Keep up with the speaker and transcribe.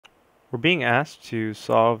We're being asked to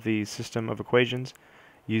solve the system of equations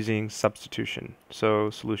using substitution, so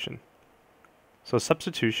solution. So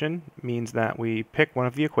substitution means that we pick one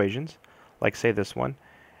of the equations, like say this one,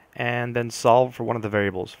 and then solve for one of the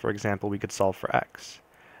variables. For example, we could solve for x.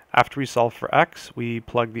 After we solve for x, we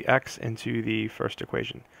plug the x into the first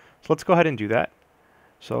equation. So let's go ahead and do that.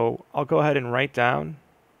 So I'll go ahead and write down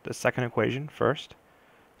the second equation first.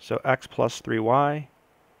 So x plus 3y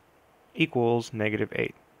equals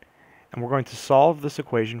 -8. And we're going to solve this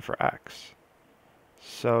equation for x.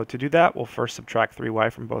 So to do that, we'll first subtract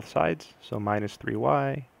 3y from both sides. So minus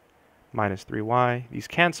 3y, minus 3y. These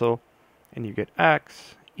cancel, and you get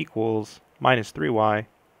x equals minus 3y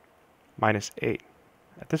minus 8.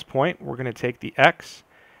 At this point, we're going to take the x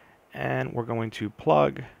and we're going to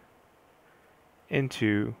plug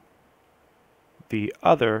into the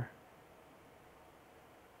other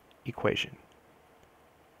equation.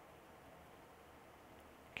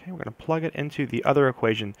 Okay, we're going to plug it into the other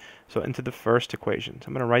equation, so into the first equation. So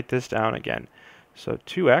I'm going to write this down again. So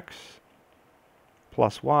 2x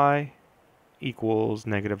plus y equals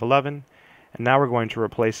 -11. And now we're going to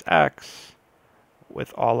replace x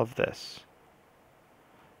with all of this.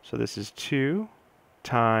 So this is 2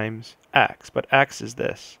 times x, but x is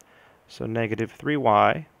this. So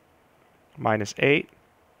 -3y minus 8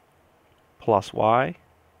 plus y,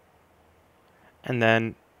 and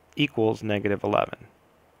then equals -11.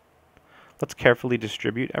 Let's carefully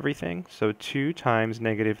distribute everything. So 2 times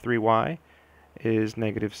 -3y is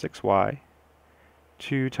 -6y.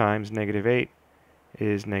 2 times -8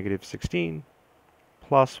 is -16,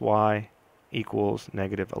 plus y equals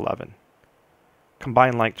 -11.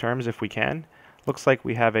 Combine like terms if we can. Looks like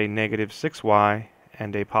we have a -6y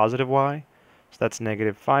and a positive y. So that's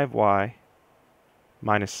 -5y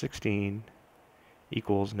minus 16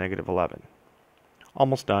 equals -11.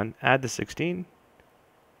 Almost done. Add the 16.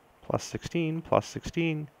 Plus 16 plus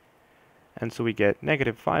 16, and so we get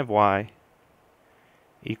 -5y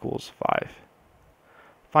equals 5.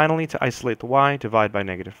 Finally, to isolate the y, divide by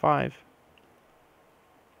 -5,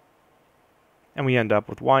 and we end up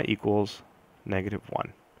with y equals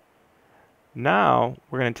 -1. Now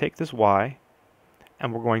we're going to take this y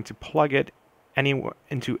and we're going to plug it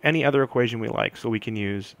into any other equation we like. So we can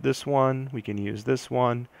use this one, we can use this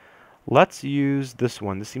one. Let's use this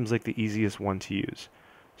one. This seems like the easiest one to use.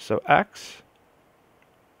 So x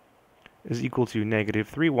is equal to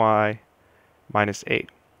 -3y minus 8.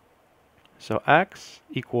 So x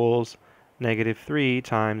equals -3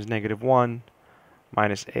 times -1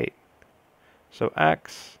 minus 8. So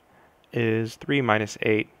x is 3 minus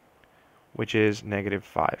 8, which is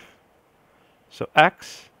 -5. So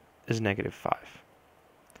x is -5.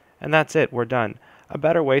 And that's it, we're done. A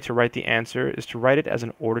better way to write the answer is to write it as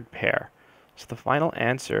an ordered pair. So the final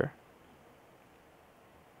answer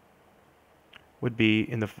would be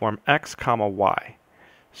in the form x comma y.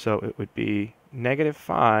 So it would be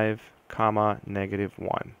 -5 comma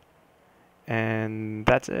 -1. And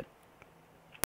that's it.